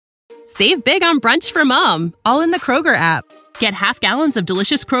Save big on brunch for mom, all in the Kroger app. Get half gallons of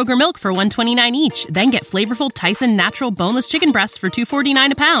delicious Kroger milk for $1.29 each. Then get flavorful Tyson natural boneless chicken breasts for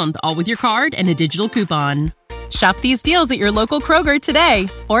 $2.49 a pound, all with your card and a digital coupon. Shop these deals at your local Kroger today,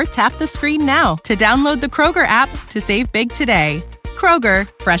 or tap the screen now to download the Kroger app to save big today. Kroger,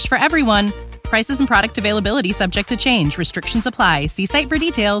 fresh for everyone. Prices and product availability subject to change. Restrictions apply. See site for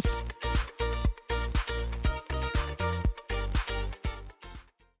details.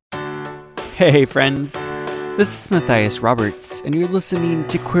 Hey friends, this is Matthias Roberts, and you're listening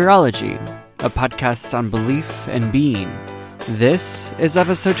to Queerology, a podcast on belief and being. This is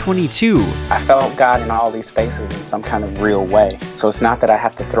episode 22. I felt God in all these spaces in some kind of real way. So it's not that I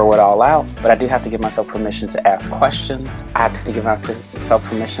have to throw it all out, but I do have to give myself permission to ask questions. I have to give myself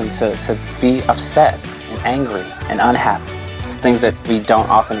permission to be upset and angry and unhappy. Things that we don't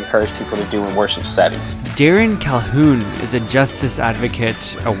often encourage people to do in worship settings. Darren Calhoun is a justice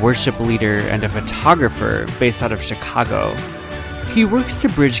advocate, a worship leader, and a photographer based out of Chicago. He works to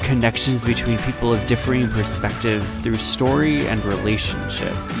bridge connections between people of differing perspectives through story and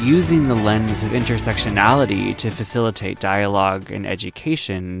relationship, using the lens of intersectionality to facilitate dialogue and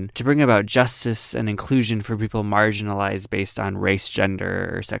education, to bring about justice and inclusion for people marginalized based on race,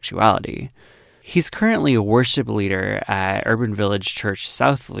 gender, or sexuality. He's currently a worship leader at Urban Village Church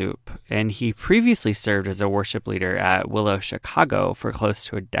South Loop, and he previously served as a worship leader at Willow, Chicago for close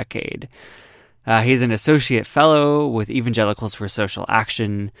to a decade. He's an associate fellow with Evangelicals for Social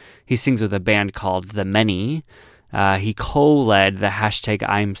Action. He sings with a band called The Many. He co-led the hashtag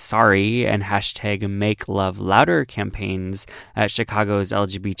I'm Sorry and hashtag Make Love Louder campaigns at Chicago's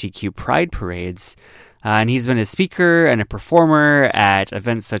LGBTQ pride parades. And he's been a speaker and a performer at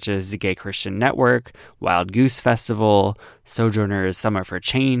events such as the Gay Christian Network, Wild Goose Festival, Sojourners Summit for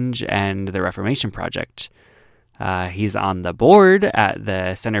Change, and the Reformation Project. He's on the board at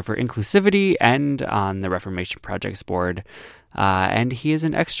the Center for Inclusivity and on the Reformation Project's board. And he is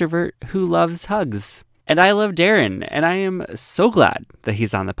an extrovert who loves hugs. And I love Darren, and I am so glad that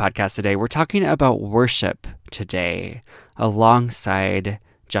he's on the podcast today. We're talking about worship today alongside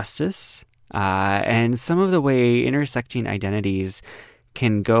justice, and some of the way intersecting identities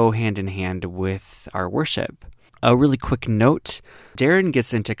can go hand in hand with our worship. A really quick note, Darren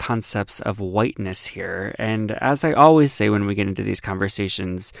gets into concepts of whiteness here, and as I always say when we get into these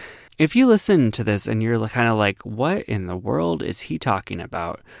conversations, if you listen to this and you're kind of like, what in the world is he talking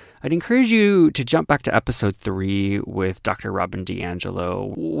about? I'd encourage you to jump back to episode 3 with Dr. Robin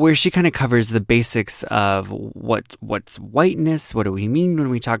DiAngelo, where she kind of covers the basics of what's whiteness, what do we mean when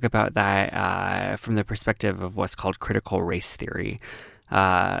we talk about that from the perspective of what's called critical race theory.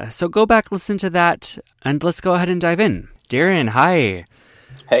 So go back, listen to that, and let's go ahead and dive in. Darren, hi.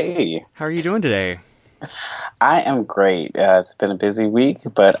 Hey. How are you doing today? I am great. It's been a busy week,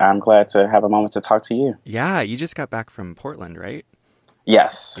 but I'm glad to have a moment to talk to you. Yeah, you just got back from Portland, right?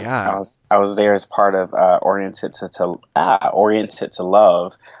 Yes. Yeah. I was there as part of Oriented to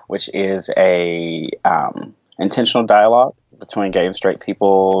Love, which is a intentional dialogue between gay and straight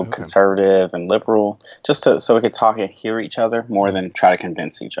people, okay, conservative and liberal, just so we could talk and hear each other more than try to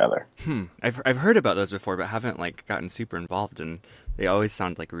convince each other. I've heard about those before, but haven't gotten super involved, and they always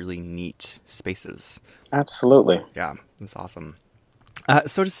sound like really neat spaces. Absolutely. Yeah, that's awesome.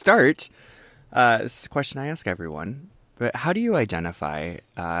 So to start, this is a question I ask everyone, but how do you identify,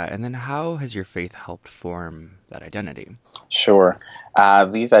 and then how has your faith helped form that identity? Sure.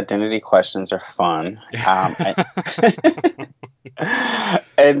 These identity questions are fun.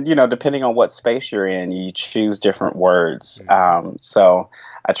 And, depending on what space you're in, you choose different words. So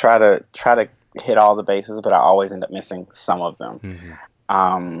I try to hit all the bases, but I always end up missing some of them.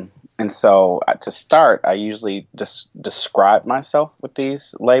 Mm-hmm. And so to start, I usually just describe myself with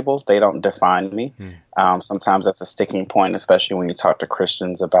these labels. They don't define me. Sometimes that's a sticking point, especially when you talk to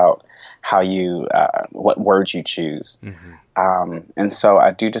Christians about how what words you choose. Mm-hmm. And so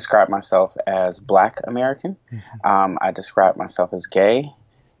I do describe myself as Black American. Mm-hmm. I describe myself as gay,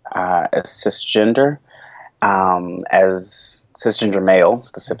 as cisgender, as cisgender male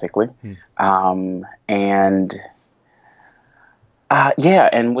specifically. Mm-hmm.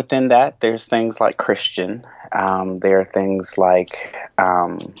 And within that, there's things like Christian. There are things like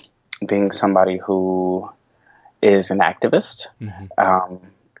being somebody who is an activist, mm-hmm,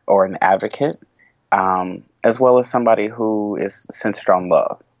 or an advocate, as well as somebody who is centered on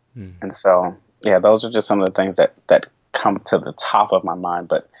love. Mm. And so, those are just some of the things that come to the top of my mind.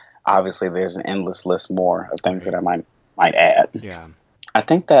 But obviously, there's an endless list more of things that I might add. Yeah, I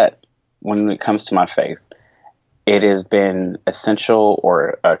think that when it comes to my faith, it has been essential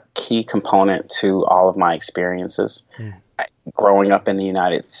or a key component to all of my experiences. growing up in the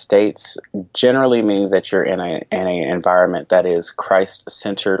United States generally means that you're in an environment that is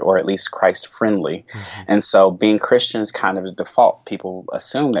Christ-centered or at least Christ-friendly. Mm-hmm. And so being Christian is kind of the default. People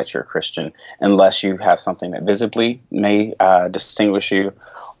assume that you're a Christian unless you have something that visibly may distinguish you,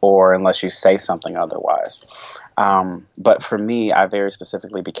 or unless you say something otherwise. But for me, I very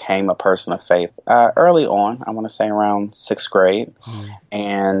specifically became a person of faith early on. I want to say around 6th grade. Mm.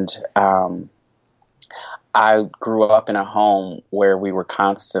 And I grew up in a home where we were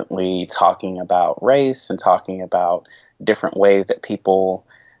constantly talking about race and talking about different ways that people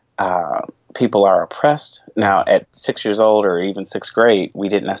are oppressed. Now, at 6 years old or even 6th grade, we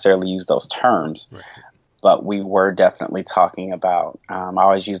didn't necessarily use those terms. Right. But we were definitely talking about, I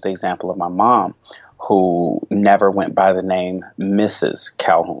always use the example of my mom, who never went by the name Mrs.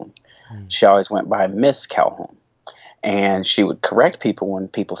 Calhoun. Mm. She always went by Miss Calhoun. And she would correct people when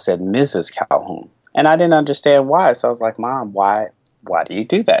people said Mrs. Calhoun. And I didn't understand why. So I was like, Mom, why do you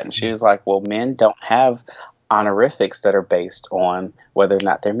do that? And she was like, well, men don't have honorifics that are based on whether or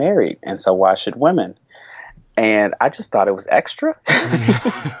not they're married. And so why should women? And I just thought it was extra.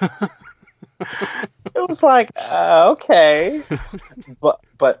 It was like, okay.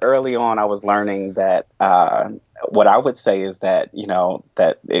 But early on, I was learning that what I would say is that,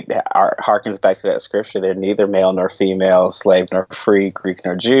 that it harkens back to that scripture. They're neither male nor female, slave nor free, Greek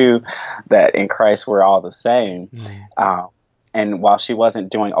nor Jew, that in Christ we're all the same. Mm. And while she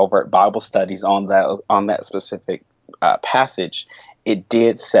wasn't doing overt Bible studies on that specific passage, it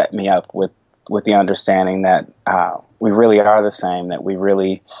did set me up with the understanding that we really are the same, that we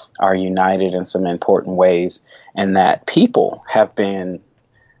really are united in some important ways, and that people have been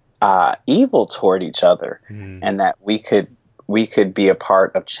evil toward each other, and that we could be a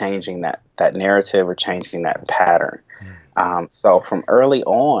part of changing that narrative or changing that pattern. So from early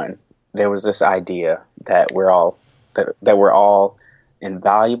on, there was this idea that we're all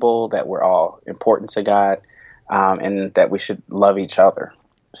invaluable, that we're all important to God, and that we should love each other.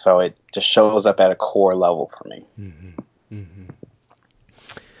 So it just shows up at a core level for me. Mm-hmm. Mm-hmm.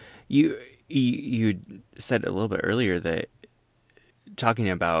 You said a little bit earlier that talking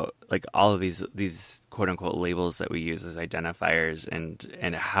about like all of these quote unquote labels that we use as identifiers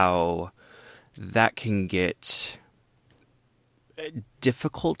and how that can get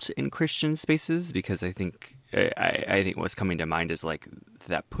difficult in Christian spaces, because I think what's coming to mind is like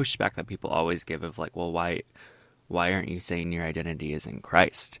that pushback that people always give of like, well, why aren't you saying your identity is in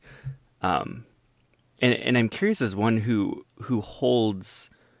Christ? And I'm curious, as one who holds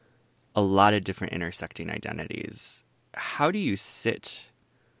a lot of different intersecting identities, how do you sit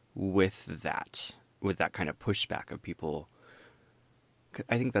with that kind of pushback of people?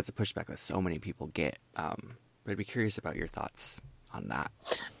 I think that's a pushback that so many people get. But I'd be curious about your thoughts on that.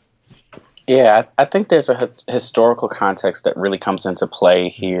 Yeah, I think there's a historical context that really comes into play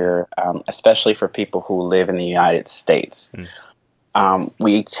here, especially for people who live in the United States.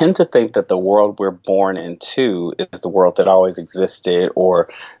 We tend to think that the world we're born into is the world that always existed, or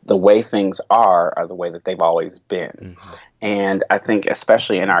the way things are the way that they've always been. Mm-hmm. And I think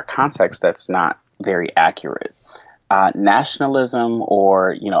especially in our context, that's not very accurate. Nationalism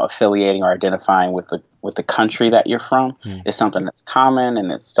or, affiliating or identifying with the country that you're from is something that's common,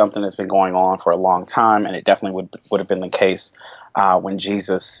 and it's something that's been going on for a long time. And it definitely would have been the case when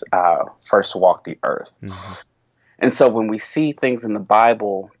Jesus first walked the earth. Mm-hmm. And so when we see things in the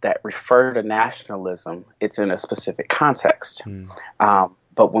Bible that refer to nationalism, it's in a specific context.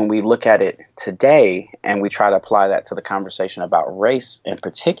 But when we look at it today and we try to apply that to the conversation about race in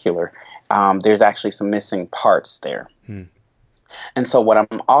particular, there's actually some missing parts there. And so what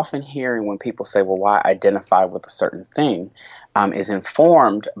I'm often hearing when people say, well, why identify with a certain thing, is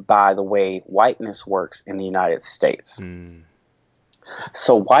informed by the way whiteness works in the United States.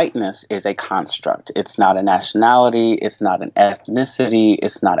 So whiteness is a construct. It's not a nationality. It's not an ethnicity.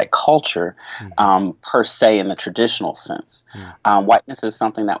 It's not a culture per se in the traditional sense. Whiteness is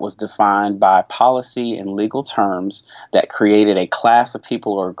something that was defined by policy and legal terms that created a class of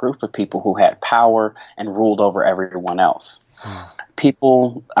people or a group of people who had power and ruled over everyone else.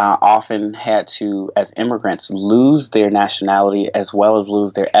 People often had to, as immigrants, lose their nationality as well as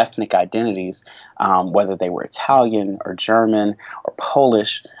lose their ethnic identities, whether they were Italian or German or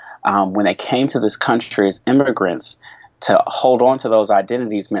Polish. When they came to this country as immigrants, to hold on to those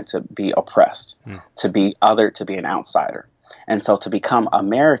identities meant to be oppressed, to be other, to be an outsider. And so to become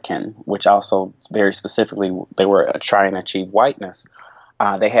American, which also very specifically they were trying to achieve whiteness,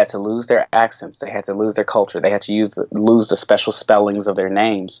 they had to lose their accents. They had to lose their culture. They had to lose the special spellings of their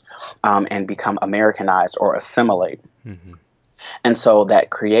names and become Americanized or assimilate. And so that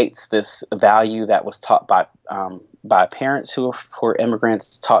creates this value that was taught by by parents who are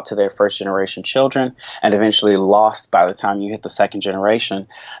immigrants, taught to their first generation children, and eventually lost by the time you hit the second generation,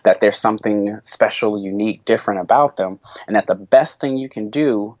 that there's something special, unique, different about them, and that the best thing you can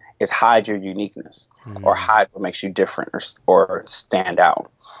do is hide your uniqueness or hide what makes you different or stand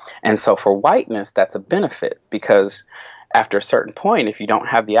out. And so for whiteness, that's a benefit, because after a certain point, if you don't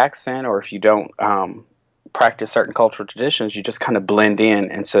have the accent or if you don't practice certain cultural traditions, you just kind of blend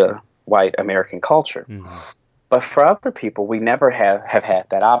into white American culture. But for other people, we never have had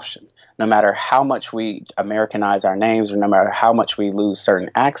that option. No matter how much we Americanize our names or no matter how much we lose certain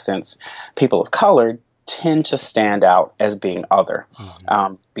accents, people of color tend to stand out as being other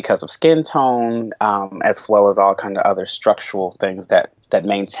because of skin tone, as well as all kind of other structural things that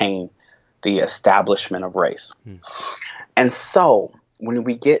maintain the establishment of race. And so when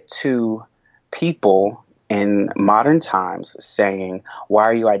we get to people in modern times saying, why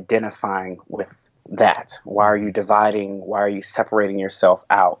are you identifying with that? Why are you dividing? Why are you separating yourself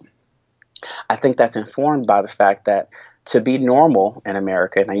out? I think that's informed by the fact that to be normal in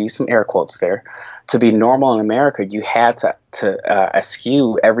America, and I use some air quotes there, to be normal in America, you had to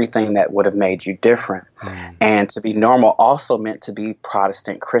eschew everything that would have made you different. And to be normal also meant to be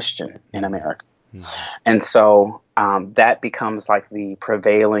Protestant Christian in America. And so that becomes like the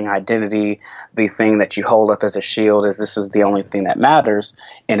prevailing identity, the thing that you hold up as a shield, as this is the only thing that matters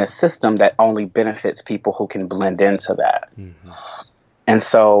in a system that only benefits people who can blend into that. And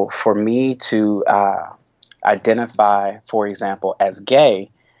so for me to identify, for example, as gay,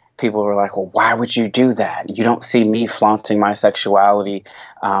 people were like, well, why would you do that? You don't see me flaunting my sexuality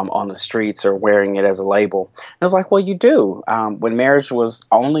on the streets or wearing it as a label. And I was like, well, you do. When marriage was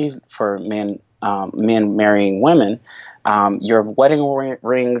only for men marrying women, your wedding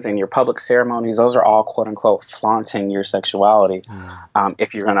rings and your public ceremonies, those are all, quote unquote, flaunting your sexuality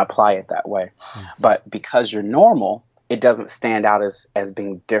if you're going to apply it that way. But because you're normal, it doesn't stand out as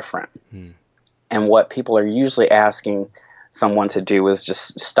being different. And what people are usually asking someone to do is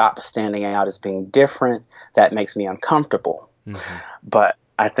just stop standing out as being different. That makes me uncomfortable. But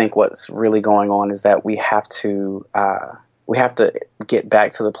I think what's really going on is that we have to get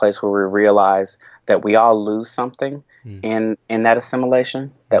back to the place where we realize that we all lose something in that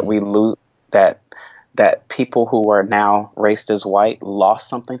assimilation, that we lose that people who are now raced as white lost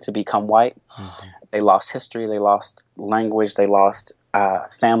something to become white. They lost history, they lost language, they lost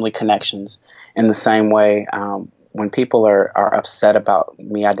family connections. In the same way, when people are upset about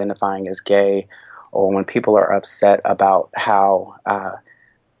me identifying as gay, or when people are upset about how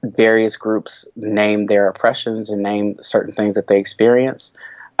various groups name their oppressions and name certain things that they experience,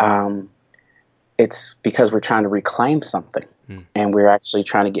 it's because we're trying to reclaim something. And we're actually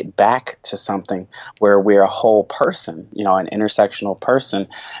trying to get back to something where we're a whole person, an intersectional person,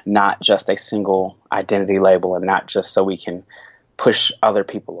 not just a single identity label, and not just so we can push other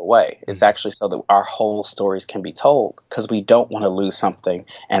people away. It's actually so that our whole stories can be told, because we don't want to lose something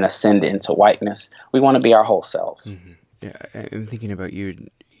and ascend into whiteness. We want to be our whole selves. Yeah, I'm thinking about you.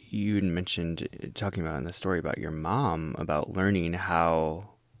 You mentioned talking about in the story about your mom, about learning how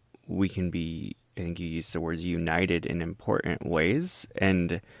we can be, I think you used the words, united in important ways.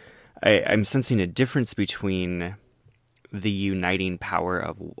 And I'm sensing a difference between the uniting power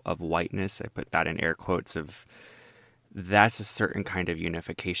of whiteness. I put that in air quotes, of that's a certain kind of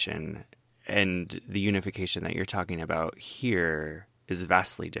unification. And the unification that you're talking about here is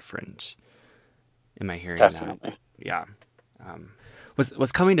vastly different. Am I hearing Definitely. that? Yeah.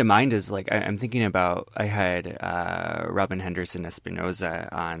 What's coming to mind is, like, I'm thinking about, I had Robin Henderson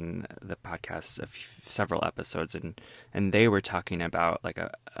Espinoza on the podcast several episodes, and they were talking about like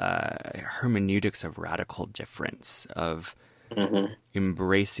a hermeneutics of radical difference, of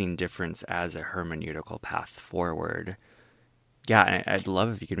embracing difference as a hermeneutical path forward. Yeah, I'd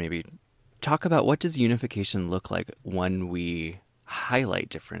love if you could maybe talk about, what does unification look like when we highlight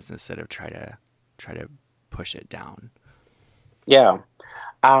difference instead of try to push it down? Yeah.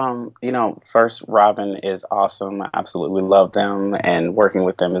 First, Robin is awesome. I absolutely love them, and working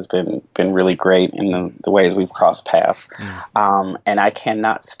with them has been really great in the ways we've crossed paths. And I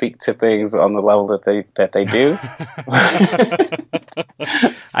cannot speak to things on the level that they do.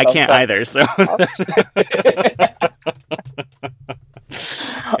 I can't either. So,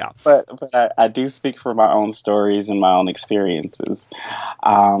 yeah. But I do speak for my own stories and my own experiences.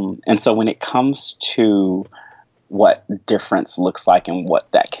 And so when it comes to what difference looks like and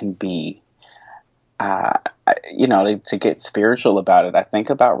what that can be, to get spiritual about it, I think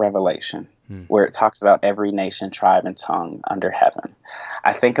about Revelation, where it talks about every nation, tribe, and tongue under heaven.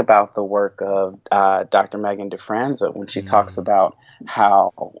 I think about the work of Dr. Megan DeFranza when she talks about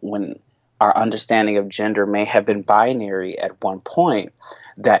how when our understanding of gender may have been binary at one point,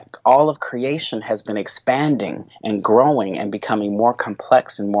 that all of creation has been expanding and growing and becoming more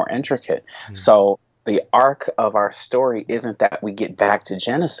complex and more intricate. So the arc of our story isn't that we get back to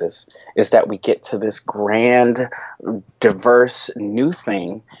Genesis, is that we get to this grand, diverse new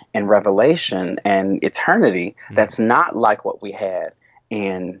thing in Revelation and eternity that's not like what we had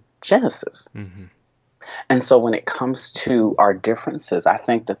in Genesis. And so when it comes to our differences, I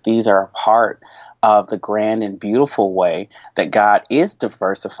think that these are a part of the grand and beautiful way that God is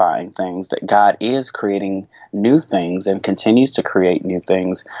diversifying things, that God is creating new things and continues to create new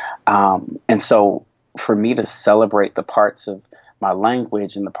things. And so for me to celebrate the parts of my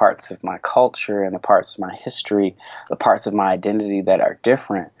language and the parts of my culture and the parts of my history, the parts of my identity that are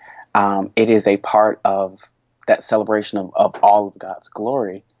different, it is a part of that celebration of all of God's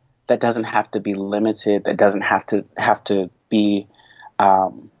glory that doesn't have to be limited, that doesn't have to be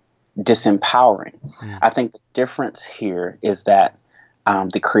disempowering. I think the difference here is that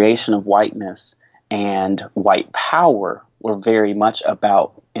the creation of whiteness and white power were very much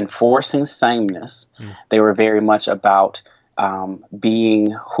about enforcing sameness. They were very much about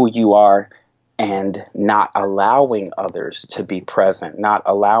being who you are and not allowing others to be present, not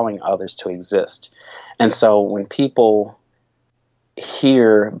allowing others to exist. And so when people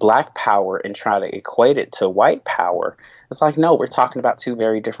hear Black power and try to equate it to white power, it's like, no, we're talking about two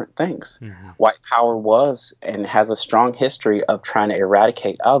very different things. White power was and has a strong history of trying to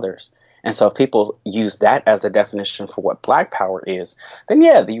eradicate others. And so if people use that as a definition for what Black power is, then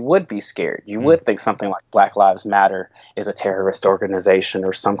yeah, you would be scared. You would think something like Black Lives Matter is a terrorist organization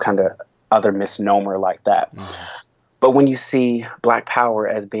or some kind of other misnomer like that. But when you see Black power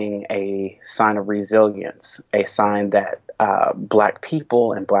as being a sign of resilience, a sign that Black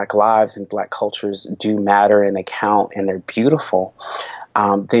people and Black lives and Black cultures do matter and they count and they're beautiful,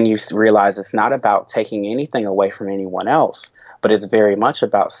 then you realize it's not about taking anything away from anyone else, but it's very much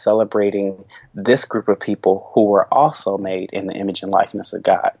about celebrating this group of people who were also made in the image and likeness of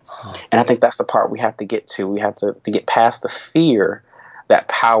God. And I think that's the part we have to get to. We have to get past the fear that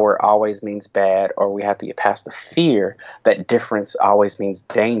power always means bad, or we have to get past the fear that difference always means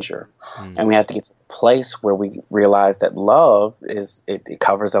danger. And we have to get to the place where we realize that love it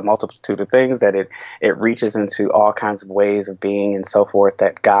covers a multitude of things, that it reaches into all kinds of ways of being and so forth,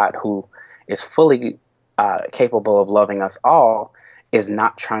 that God, who is fully capable of loving us all, is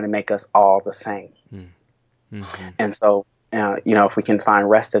not trying to make us all the same. And so if we can find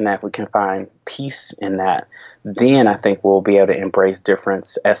rest in that, if we can find peace in that, then I think we'll be able to embrace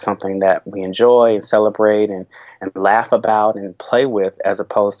difference as something that we enjoy and celebrate and laugh about and play with, as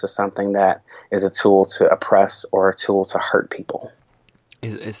opposed to something that is a tool to oppress or a tool to hurt people.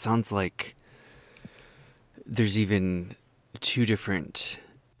 It sounds like there's even two different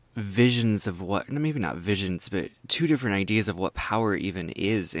visions of what, maybe not visions, but two different ideas of what power even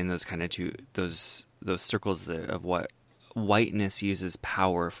is in those kind of those circles of what whiteness uses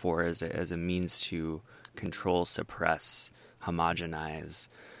power for as a means to control, suppress, homogenize,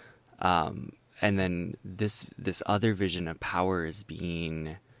 and then this other vision of power as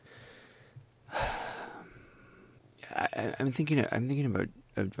being. I'm thinking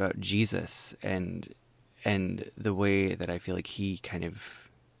about Jesus and the way that I feel like he kind of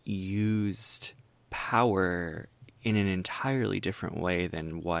used power in an entirely different way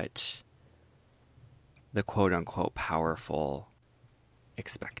than what the quote-unquote powerful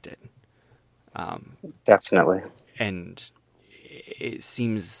expected. Definitely. And it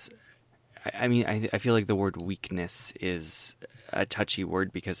seems, I feel like the word weakness is a touchy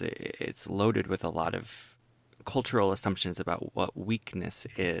word because it's loaded with a lot of cultural assumptions about what weakness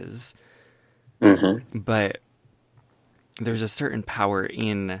is. But there's a certain power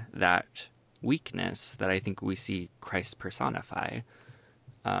in that weakness that I think we see Christ personify,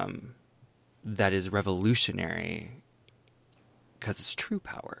 that is revolutionary because it's true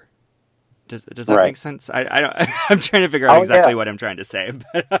power. Does that make sense? I'm trying to figure out exactly what I'm trying to say.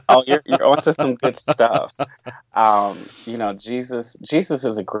 But You're onto some good stuff. Jesus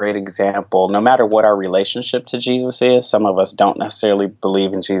is a great example. No matter what our relationship to Jesus is, some of us don't necessarily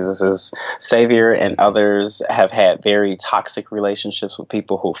believe in Jesus as Savior, and others have had very toxic relationships with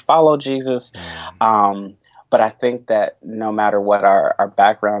people who follow Jesus. But I think that no matter what our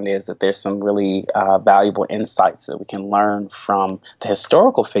background is, that there's some really valuable insights that we can learn from the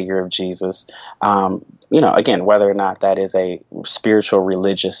historical figure of Jesus. Again, whether or not that is a spiritual,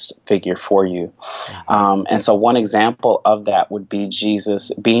 religious figure for you. And so one example of that would be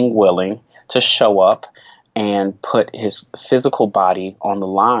Jesus being willing to show up and put his physical body on the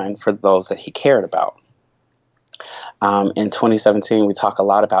line for those that he cared about. In 2017, we talk a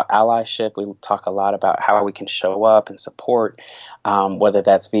lot about allyship. We talk a lot about how we can show up and support, whether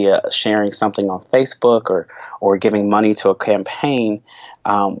that's via sharing something on Facebook or giving money to a campaign.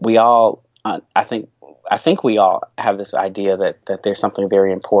 We all, I think we all have this idea that there's something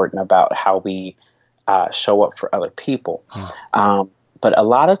very important about how we show up for other people. But a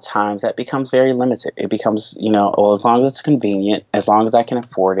lot of times that becomes very limited. It becomes, well, as long as it's convenient, as long as I can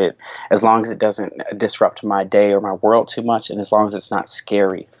afford it, as long as it doesn't disrupt my day or my world too much, and as long as it's not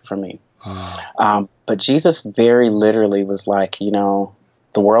scary for me. But Jesus very literally was like, the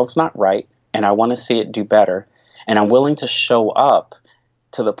world's not right, and I want to see it do better, and I'm willing to show up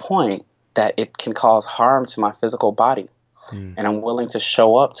to the point that it can cause harm to my physical body. And I'm willing to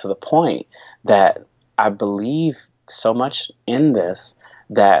show up to the point that I believe so much in this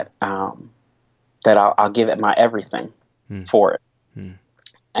that I'll give it my everything for it.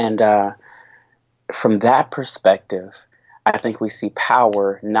 And from that perspective, I think we see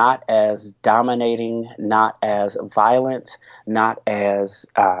power not as dominating, not as violent, not as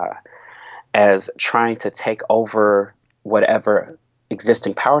trying to take over whatever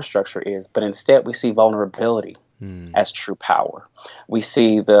existing power structure is, but instead we see vulnerability as true power. We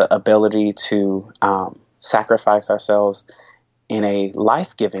see the ability to sacrifice ourselves in a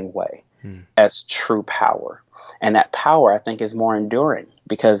life-giving way as true power. And that power, I think, is more enduring,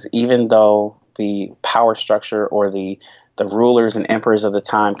 because even though the power structure or the rulers and emperors of the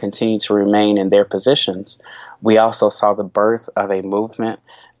time continue to remain in their positions, we also saw the birth of a movement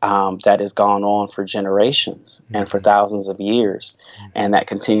that has gone on for generations and for thousands of years, and that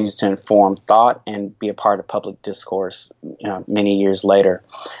continues to inform thought and be a part of public discourse many years later.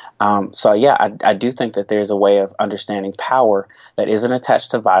 I do think that there's a way of understanding power that isn't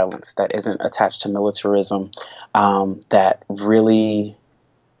attached to violence, that isn't attached to militarism, that really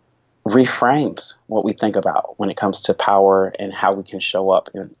reframes what we think about when it comes to power and how we can show up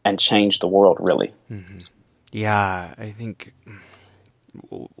and change the world, really. Yeah, I think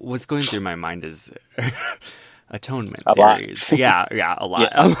what's going through my mind is atonement theories. Yeah, a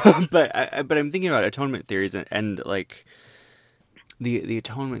lot. Yeah. But I'm thinking about atonement theories and like the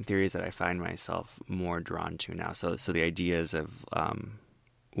atonement theories that I find myself more drawn to now. So the ideas of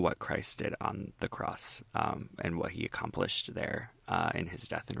what Christ did on the cross and what he accomplished there in his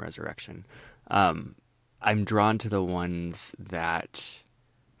death and resurrection. I'm drawn to the ones that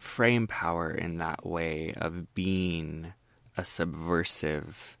frame power in that way of being a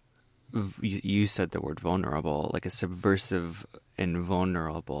subversive, you said the word vulnerable, like a subversive and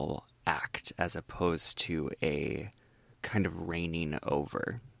vulnerable act as opposed to a kind of reigning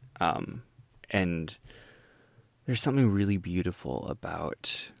over. And there's something really beautiful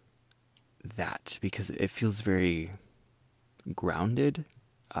about that because it feels very grounded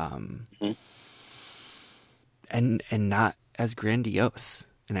and not as grandiose.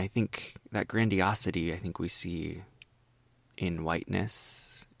 And I think that grandiosity, we see in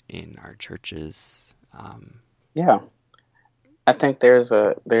whiteness, in our churches. I think there's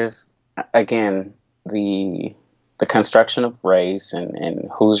again the construction of race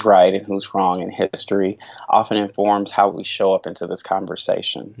and who's right and who's wrong in history often informs how we show up into this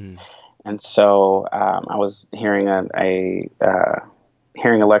conversation. And so I was hearing a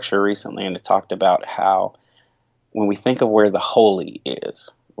lecture recently, and it talked about how when we think of where the holy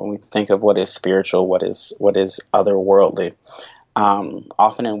is, when we think of what is spiritual, what is otherworldly,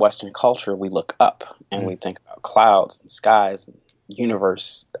 often in Western culture we look up and we think about clouds and skies and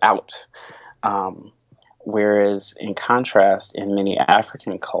universe out. Whereas in contrast, in many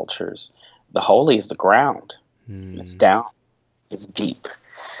African cultures, the holy is the ground. It's down, it's deep.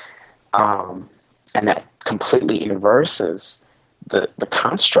 And that completely inverses the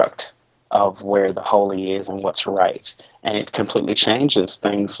construct of where the holy is and what's right. And it completely changes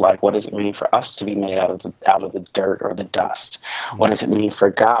things like, what does it mean for us to be made out of the dirt or the dust? What does it mean for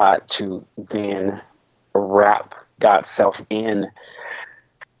God to then wrap God's self in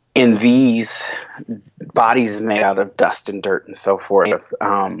these bodies made out of dust and dirt and so forth?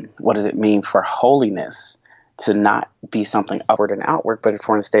 What does it mean for holiness to not be something upward and outward, but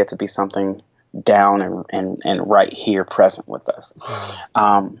for instead to be something down and right here present with us?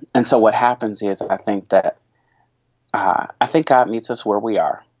 And so what happens is I think God meets us where we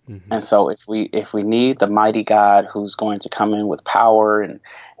are. And so if we need the mighty God who's going to come in with power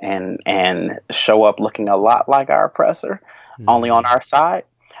and show up looking a lot like our oppressor, only on our side,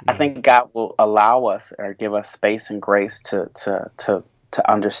 I think God will allow us or give us space and grace to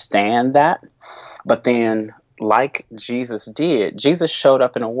understand that. But then, like Jesus did, Jesus showed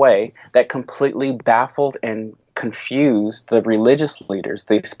up in a way that completely baffled and confused the religious leaders,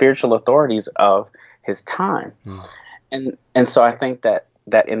 the spiritual authorities of his time. And so I think that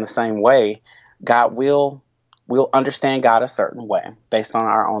in the same way, God we'll understand God a certain way based on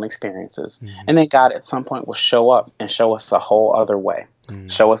our own experiences. And then God at some point will show up and show us a whole other way.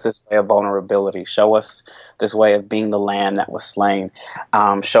 Show us this way of vulnerability. Show us this way of being the lamb that was slain.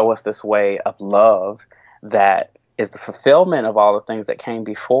 Show us this way of love that is the fulfillment of all the things that came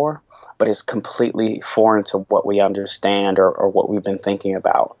before, but is completely foreign to what we understand or what we've been thinking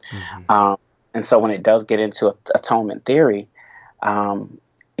about. And so when it does get into atonement theory,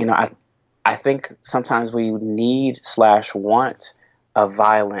 I think sometimes we need/want a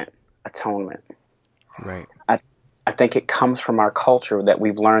violent atonement. Right. I think it comes from our culture that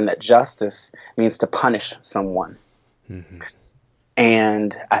we've learned that justice means to punish someone.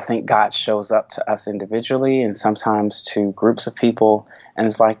 And I think God shows up to us individually and sometimes to groups of people. And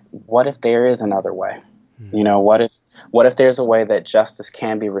it's like, what if there is another way? What if there's a way that justice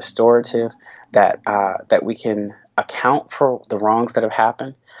can be restorative, that we can account for the wrongs that have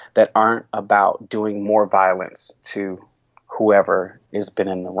happened that aren't about doing more violence to whoever has been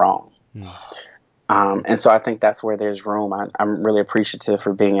in the wrong. And so I think that's where there's room. I'm really appreciative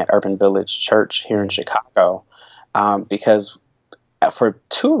for being at Urban Village Church here in Chicago, because for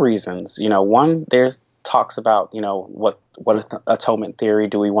two reasons. One, there's talks about, what atonement theory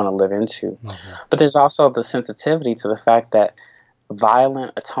do we want to live into? But there's also the sensitivity to the fact that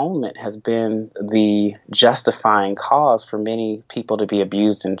violent atonement has been the justifying cause for many people to be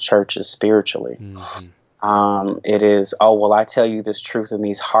abused in churches spiritually. It is, I tell you this truth in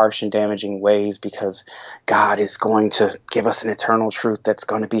these harsh and damaging ways because God is going to give us an eternal truth that's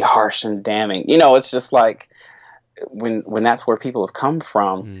going to be harsh and damning. It's just like when that's where people have come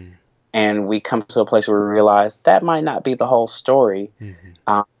from, and we come to a place where we realize that might not be the whole story.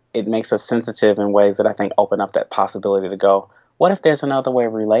 It makes us sensitive in ways that I think open up that possibility to go, what if there's another way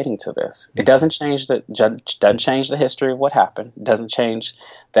of relating to this? It doesn't change the history of what happened. It doesn't change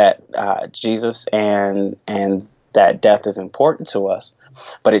that Jesus and that death is important to us,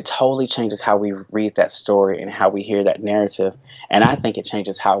 but it totally changes how we read that story and how we hear that narrative. And I think it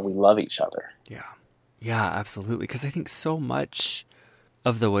changes how we love each other. Yeah, absolutely. Because I think so much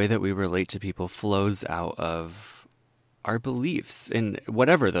of the way that we relate to people flows out of our beliefs and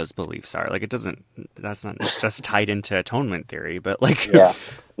whatever those beliefs are. Like that's not just tied into atonement theory, but yeah,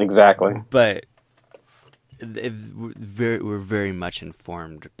 exactly. But we're very much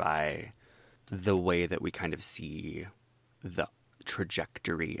informed by the way that we kind of see the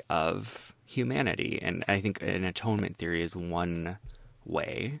trajectory of humanity. And I think an atonement theory is one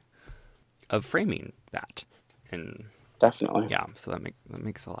way of framing that. And definitely. Yeah. So that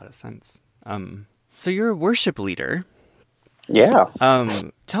makes a lot of sense. So you're a worship leader. Yeah.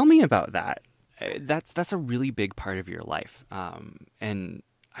 Tell me about that. That's a really big part of your life. And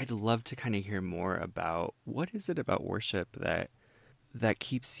I'd love to kind of hear more about what is it about worship that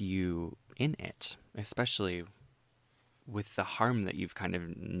keeps you in it, especially with the harm that you've kind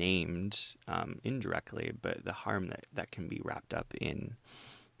of named indirectly, but the harm that can be wrapped up in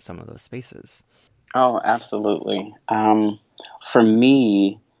some of those spaces. Oh, absolutely. For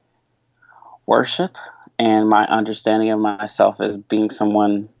me, worship and my understanding of myself as being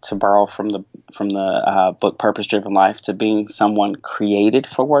someone, to borrow from the book Purpose Driven Life, to being someone created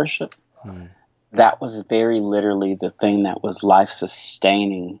for worship. That was very literally the thing that was life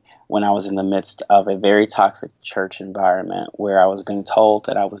sustaining when I was in the midst of a very toxic church environment where I was being told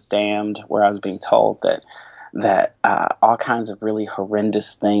that I was damned, where I was being told that all kinds of really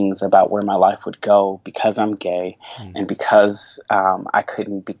horrendous things about where my life would go because I'm gay and because I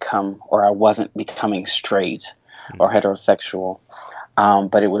couldn't become, or I wasn't becoming straight or heterosexual.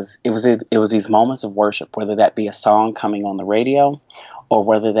 But it was these moments of worship, whether that be a song coming on the radio or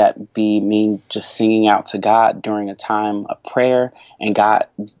whether that be me just singing out to God during a time of prayer and God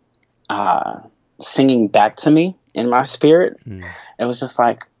singing back to me in my spirit. It was just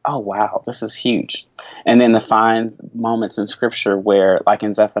like, oh, wow, this is huge. And then to find moments in scripture where, like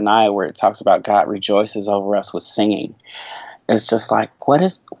in Zephaniah, where it talks about God rejoices over us with singing. It's just like, what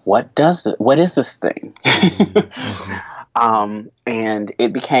is this thing? And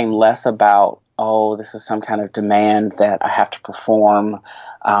it became less about, oh, this is some kind of demand that I have to perform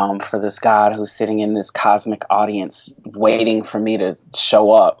for this God who's sitting in this cosmic audience waiting for me to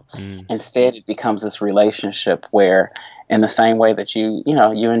show up. Instead, it becomes this relationship where, in the same way that you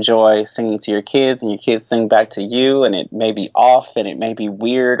enjoy singing to your kids and your kids sing back to you, and it may be off and it may be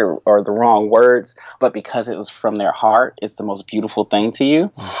weird or the wrong words, but because it was from their heart, it's the most beautiful thing to you.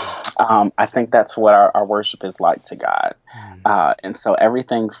 I think that's what our worship is like to God. And so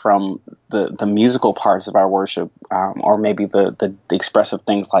everything from the musical parts of our worship, or maybe the expressive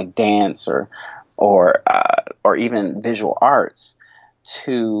things like dance or or even visual arts,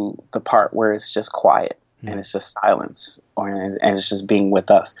 to the part where it's just quiet and it's just silence, and it's just being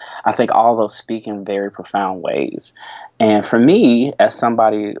with us. I think all those speak in very profound ways. And for me, as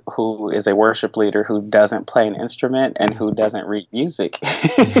somebody who is a worship leader who doesn't play an instrument and who doesn't read music,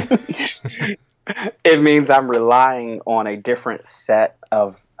 it means I'm relying on a different set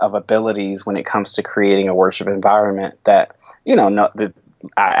of abilities when it comes to creating a worship environment that,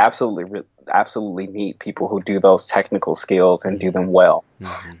 I absolutely need people who do those technical skills and do them well.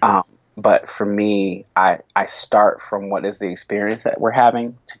 But for me, I start from what is the experience that we're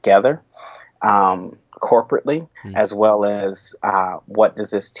having together, corporately, as well as what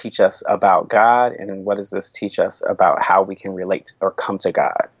does this teach us about God, and what does this teach us about how we can relate or come to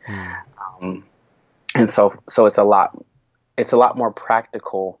God. And so it's a lot more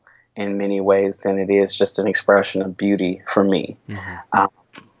practical in many ways than it is just an expression of beauty for me.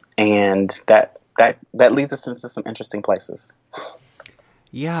 And that leads us into some interesting places.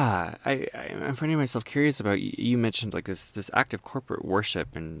 Yeah, I'm finding myself curious about, you mentioned like this act of corporate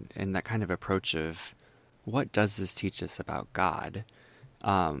worship and that kind of approach of what does this teach us about God?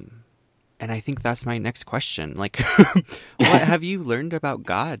 And I think that's my next question. Like, what have you learned about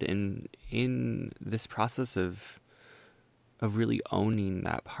God in this process of really owning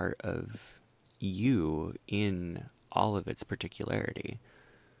that part of you in all of its particularity?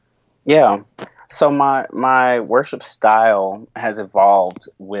 Yeah. So my worship style has evolved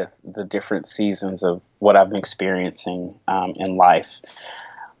with the different seasons of what I've been experiencing in life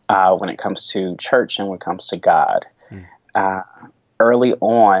when it comes to church and when it comes to God. Early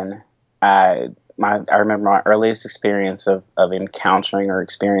on, I remember my earliest experience of encountering or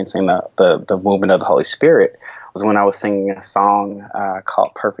experiencing the movement of the Holy Spirit was when I was singing a song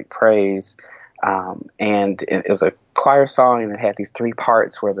called Perfect Praise. And it was a choir song, and it had these three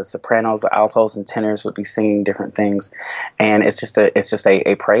parts where the sopranos, the altos, and tenors would be singing different things. And it's just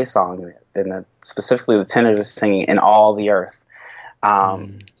a praise song, and specifically the tenors are singing "In All the Earth,"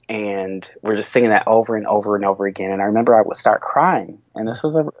 and we're just singing that over and over and over again. And I remember I would start crying, and this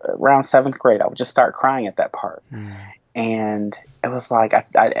was around 7th grade. I would just start crying at that part. And it was like,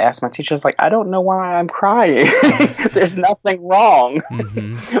 I'd ask my teacher, I was like, I don't know why I'm crying. There's nothing wrong.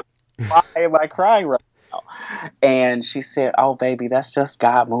 Why am I crying right now? And she said, oh, baby, that's just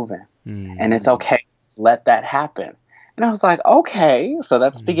God moving. And it's okay. Just let that happen. And I was like, okay. So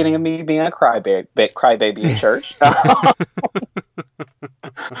that's the beginning of me being a crybaby in church.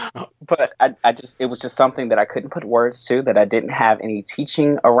 But it was just something that I couldn't put words to, that I didn't have any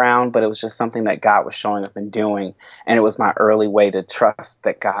teaching around, but it was just something that God was showing up and doing. And it was my early way to trust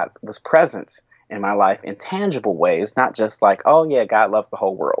that God was present in my life in tangible ways, not just like, oh yeah, God loves the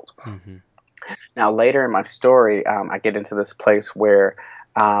whole world. Now later in my story, I get into this place where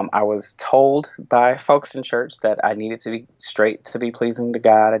I was told by folks in church that I needed to be straight to be pleasing to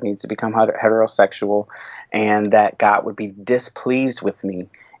God. I needed to become heterosexual, and that God would be displeased with me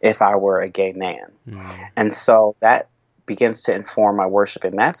if I were a gay man. And so that begins to inform my worship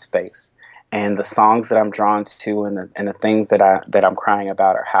in that space. And the songs that I'm drawn to and the things that I'm crying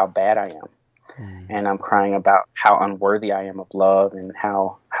about are how bad I am. And I'm crying about how unworthy I am of love, and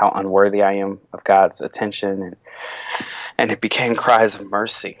how unworthy I am of God's attention. And it became cries of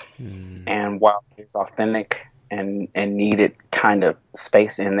mercy. And while there's authentic and needed kind of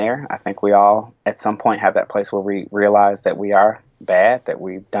space in there, I think we all at some point have that place where we realize that we are bad, that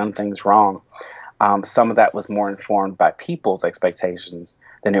we've done things wrong. Some of that was more informed by people's expectations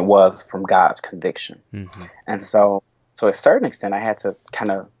than it was from God's conviction. And so to a certain extent, I had to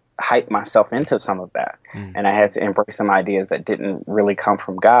kind of hype myself into some of that. And I had to embrace some ideas that didn't really come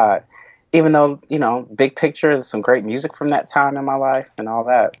from God, even though, big picture, there's some great music from that time in my life and all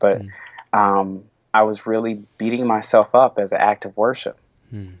that. But I was really beating myself up as an act of worship.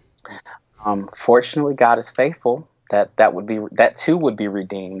 Fortunately, God is faithful. That too would be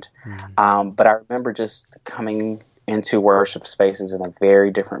redeemed. But I remember just coming into worship spaces in a very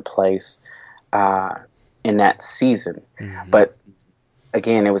different place in that season. But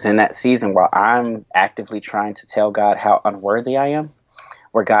again, it was in that season while I'm actively trying to tell God how unworthy I am,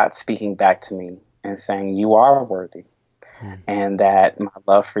 where God's speaking back to me and saying, you are worthy, and that my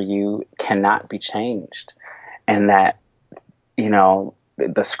love for you cannot be changed. And that,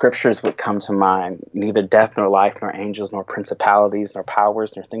 the scriptures would come to mind, neither death nor life, nor angels, nor principalities, nor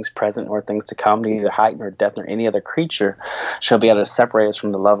powers, nor things present, nor things to come, neither height nor depth, nor any other creature shall be able to separate us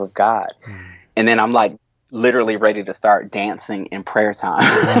from the love of God. And then I'm like, literally ready to start dancing in prayer time.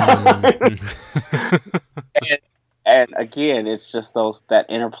 And again, it's just that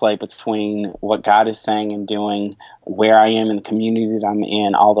interplay between what God is saying and doing, where I am in the community that I'm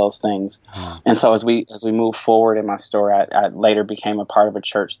in, all those things. And so as we move forward in my story, I later became a part of a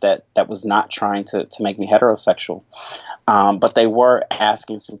church that was not trying to make me heterosexual, but they were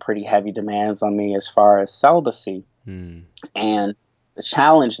asking some pretty heavy demands on me as far as celibacy. And the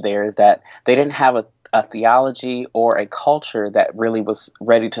challenge there is that they didn't have a theology or a culture that really was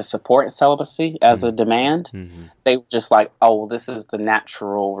ready to support celibacy as a demand. They were just like, oh, well, this is the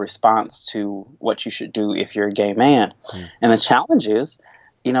natural response to what you should do if you're a gay man. And the challenge is,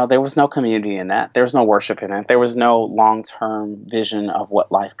 there was no community in that. There was no worship in it. There was no long-term vision of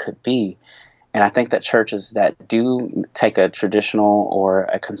what life could be. And I think that churches that do take a traditional or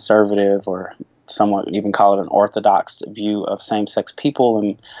a conservative, or someone would even call it an orthodox view of same-sex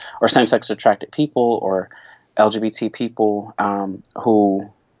people or same-sex attracted people or LGBT people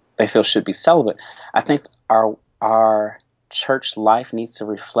who they feel should be celibate. I think our church life needs to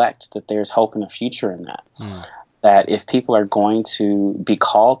reflect that there's hope and a future in that. That if people are going to be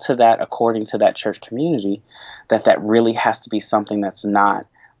called to that according to that church community, that really has to be something that's not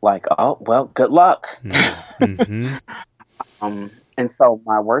like, oh, well, good luck. And so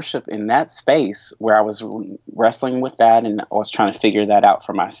my worship in that space where I was wrestling with that and I was trying to figure that out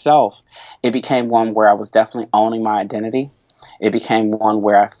for myself, it became one where I was definitely owning my identity. It became one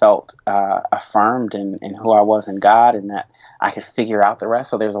where I felt affirmed in who I was in God, and that I could figure out the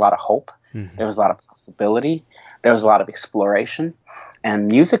rest. So there's a lot of hope. There was a lot of possibility. There was a lot of exploration. And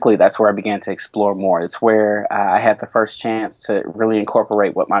musically, that's where I began to explore more. It's where I had the first chance to really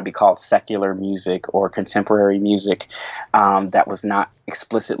incorporate what might be called secular music or contemporary music that was not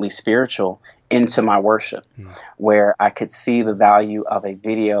explicitly spiritual into my worship, where I could see the value of a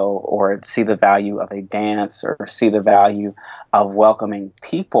video or see the value of a dance or see the value of welcoming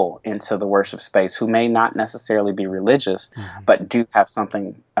people into the worship space who may not necessarily be religious, but do have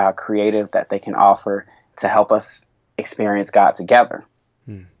something creative that they can offer to help us experience God together.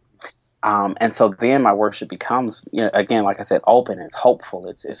 And so then my worship becomes, again, like I said, open, it's hopeful,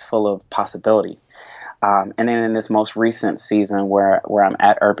 it's full of possibility. And then in this most recent season where I'm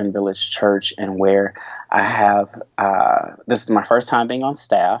at Urban Village Church and where I have, this is my first time being on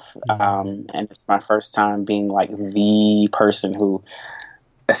staff, and it's my first time being like the person who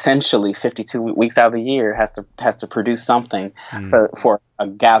essentially 52 weeks out of the year has to produce something for a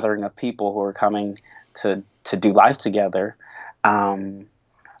gathering of people who are coming to do life together.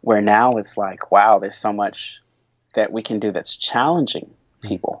 Where now it's like, wow, there's so much that we can do that's challenging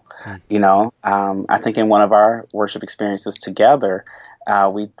people. I think in one of our worship experiences together,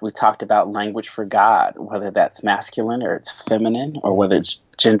 we talked about language for God, whether that's masculine or it's feminine or whether it's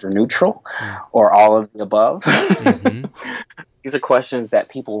gender neutral or all of the above. These are questions that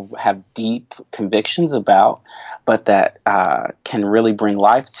people have deep convictions about, but that can really bring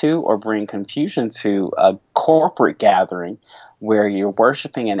life to or bring confusion to a corporate gathering where you're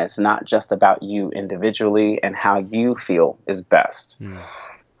worshiping and it's not just about you individually and how you feel is best.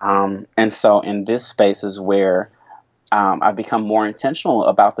 And so in this space is where I've become more intentional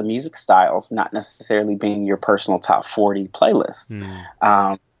about the music styles, not necessarily being your personal top 40 playlist.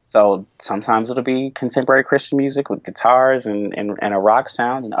 So sometimes it'll be contemporary Christian music with guitars and a rock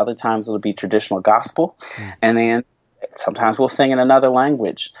sound, and other times it'll be traditional gospel. And then sometimes we'll sing in another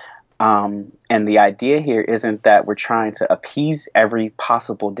language. And the idea here isn't that we're trying to appease every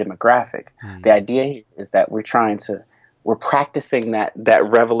possible demographic. The idea here is that we're practicing that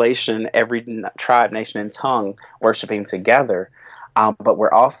revelation, every tribe, nation, and tongue worshiping together. But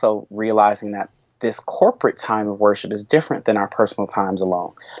we're also realizing that this corporate time of worship is different than our personal times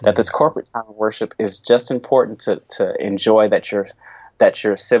alone. That this corporate time of worship is just important to enjoy that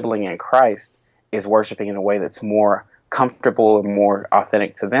your sibling in Christ is worshiping in a way that's more comfortable and more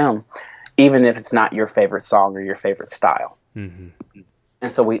authentic to them, even if it's not your favorite song or your favorite style. And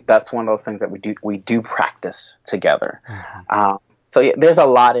so that's one of those things that we do practice together. So yeah, there's a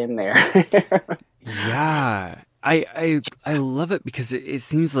lot in there. Yeah. I love it because it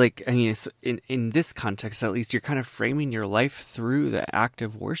seems like, I mean, in this context, at least, you're kind of framing your life through the act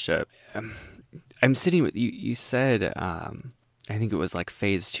of worship. I'm sitting with you. You said, I think it was like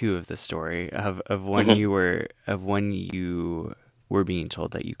phase 2 of the story of when you were being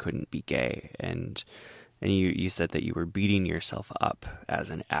told that you couldn't be gay, and you said that you were beating yourself up as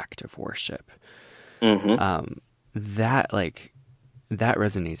an act of worship. That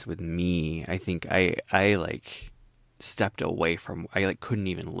resonates with me. I think I stepped away from, I couldn't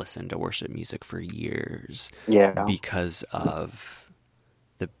even listen to worship music for years because of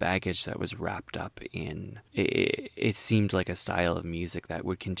the baggage that was wrapped up in it. It seemed like a style of music that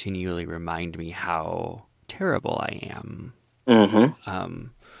would continually remind me how terrible I am. Mm-hmm.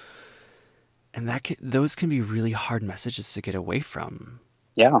 And those can be really hard messages to get away from.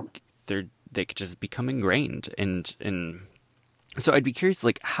 Yeah. They could just become ingrained. And so I'd be curious,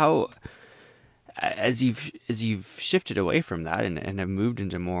 like, how, as you've shifted away from that and have moved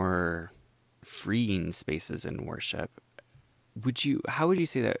into more freeing spaces in worship, how would you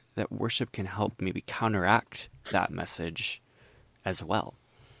say that worship can help maybe counteract that message as well?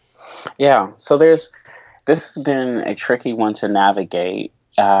 Yeah. So this has been a tricky one to navigate,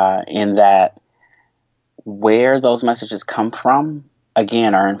 in that where those messages come from,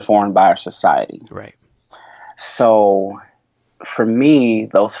 again, are informed by our society. Right. So for me,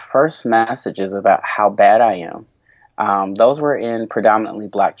 those first messages about how bad I am, those were in predominantly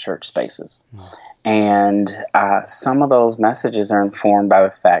Black church spaces. And some of those messages are informed by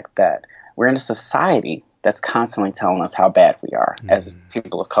the fact that we're in a society that's constantly telling us how bad we are as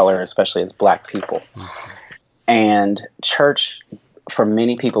people of color, especially as Black people. And church, for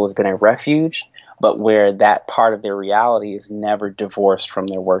many people, has been a refuge, but where that part of their reality is never divorced from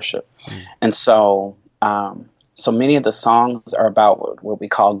their worship. And so many of the songs are about what we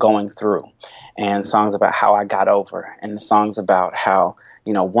call going through, and songs about how I got over, and the songs about how,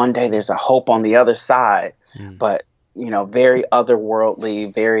 one day there's a hope on the other side, but, very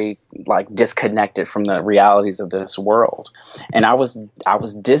otherworldly, very like disconnected from the realities of this world. And I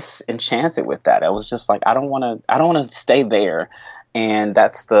was disenchanted with that. I was just like, I don't want to stay there. And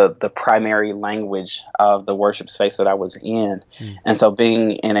that's the primary language of the worship space that I was in. And so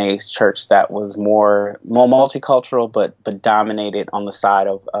being in a church that was more multicultural, but dominated on the side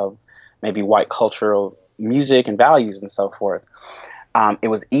of maybe white cultural music and values and so forth, it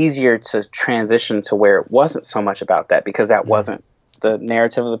was easier to transition to where it wasn't so much about that, because that wasn't the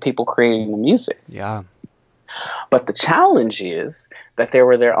narrative of the people creating the music. Yeah. But the challenge is that there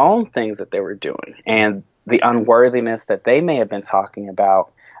were their own things that they were doing, and the unworthiness that they may have been talking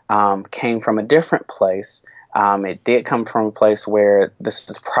about came from a different place. It did come from a place where this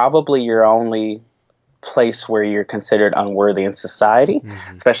is probably your only place where you're considered unworthy in society,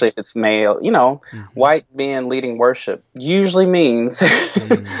 especially if it's male. White men leading worship usually means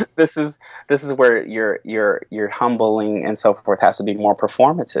this is where your humbling and so forth has to be more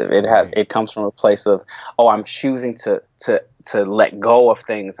performative. It comes from a place of, I'm choosing to let go of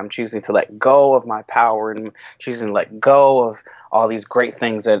things. I'm choosing to let go of my power, and choosing to let go of all these great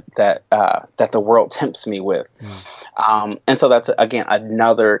things that the world tempts me with. And so that's, again,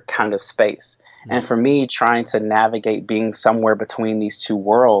 another kind of space. And for me, trying to navigate being somewhere between these two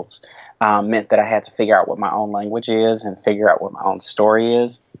worlds meant that I had to figure out what my own language is, and figure out what my own story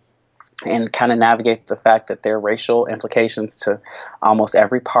is, and kind of navigate the fact that there are racial implications to almost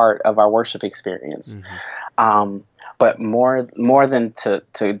every part of our worship experience. But more than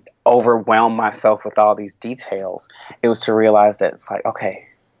to overwhelm myself with all these details, it was to realize that it's like, okay,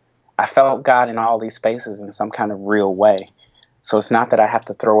 I felt God in all these spaces in some kind of real way. So it's not that I have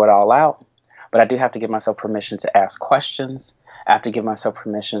to throw it all out, but I do have to give myself permission to ask questions. I have to give myself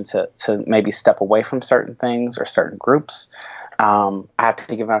permission to maybe step away from certain things or certain groups. I have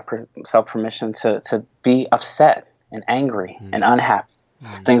to give myself permission to be upset and angry and unhappy.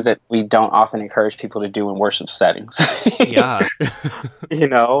 Things that we don't often encourage people to do in worship settings. Yeah.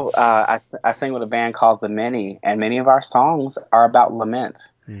 I sing with a band called The Many, and many of our songs are about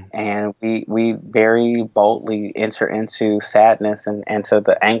lament. And we very boldly enter into sadness and into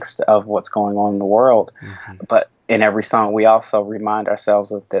the angst of what's going on in the world. But in every song, we also remind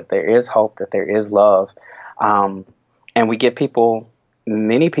ourselves that there is hope, that there is love. And we give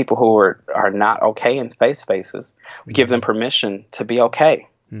many people who are not okay in spaces, we give them permission to be okay.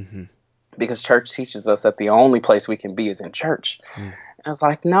 Because church teaches us that the only place we can be is in church. And it's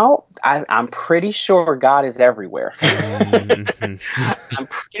like, no, I'm pretty sure God is everywhere. I'm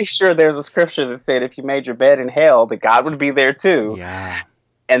pretty sure there's a scripture that said if you made your bed in hell, that God would be there too. Yeah.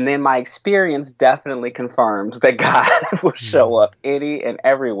 And then my experience definitely confirms that God will show up any and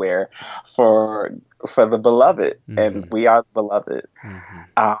everywhere for the beloved, and we are the beloved.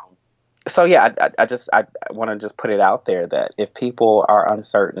 So yeah, I want to just put it out there that if people are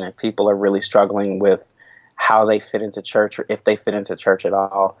uncertain, if people are really struggling with how they fit into church, or if they fit into church at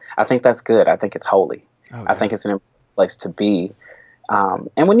all, I think that's good. I think it's holy. I think it's an important place to be.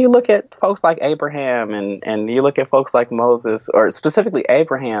 And when you look at folks like Abraham and you look at folks like Moses, or specifically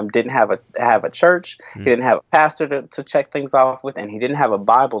Abraham, didn't have a church, he didn't have a pastor to check things off with, and he didn't have a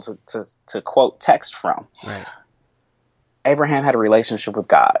Bible to quote text from. Right. Abraham had a relationship with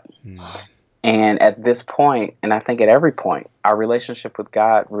God. And at this point, and I think at every point, our relationship with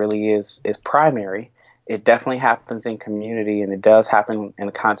God really is primary. It definitely happens in community, and it does happen in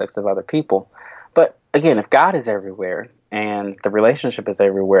the context of other people. But again, if God is everywhere and the relationship is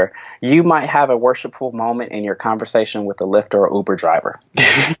everywhere, you might have a worshipful moment in your conversation with a Lyft or Uber driver.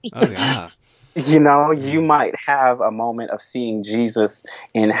 Oh, yeah. You might have a moment of seeing Jesus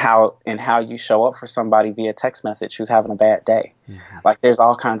in how you show up for somebody via text message who's having a bad day. Mm-hmm. Like, there's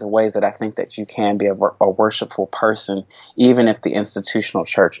all kinds of ways that I think that you can be a worshipful person, even if the institutional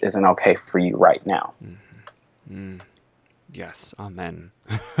church isn't okay for you right now. Mm-hmm. Mm. Yes, amen.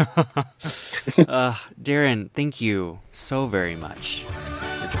 Darren, thank you so very much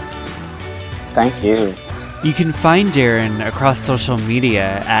for joining me. Thank you. You can find Darren across social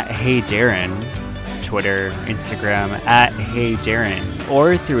media at Hey Darren, Twitter, Instagram at Hey Darren,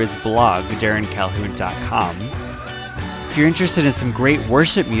 or through his blog, DarrenCalhoun.com. If you're interested in some great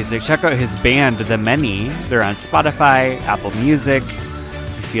worship music, check out his band, The Many. They're on Spotify, Apple Music.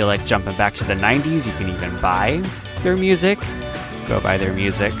 If you feel like jumping back to the 90s, you can even buy their music. Go buy their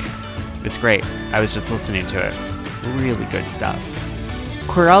music. It's great. I was just listening to it. Really good stuff.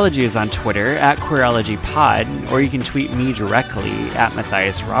 Queerology is on Twitter at QueerologyPod, or you can tweet me directly at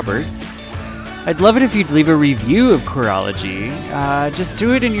Matthias Roberts. I'd love it if you'd leave a review of Queerology. Just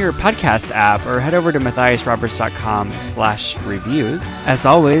do it in your podcast app or head over to matthiasroberts.com/reviews. As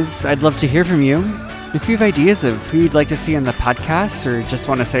always, I'd love to hear from you. If you have ideas of who you'd like to see on the podcast or just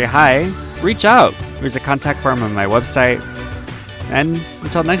want to say hi, reach out. There's a contact form on my website. And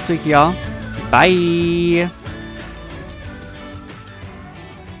until next week, y'all, bye!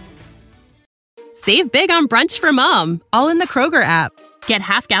 Save big on brunch for mom, all in the Kroger app. Get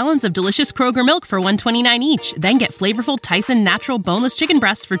half gallons of delicious Kroger milk for $1.29 each. Then get flavorful Tyson natural boneless chicken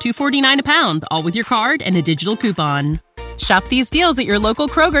breasts for $2.49 a pound, all with your card and a digital coupon. Shop these deals at your local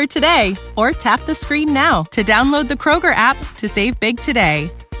Kroger today, or tap the screen now to download the Kroger app to save big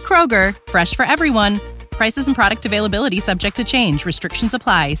today. Kroger, fresh for everyone. Prices and product availability subject to change. Restrictions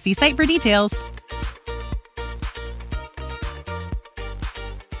apply. See site for details.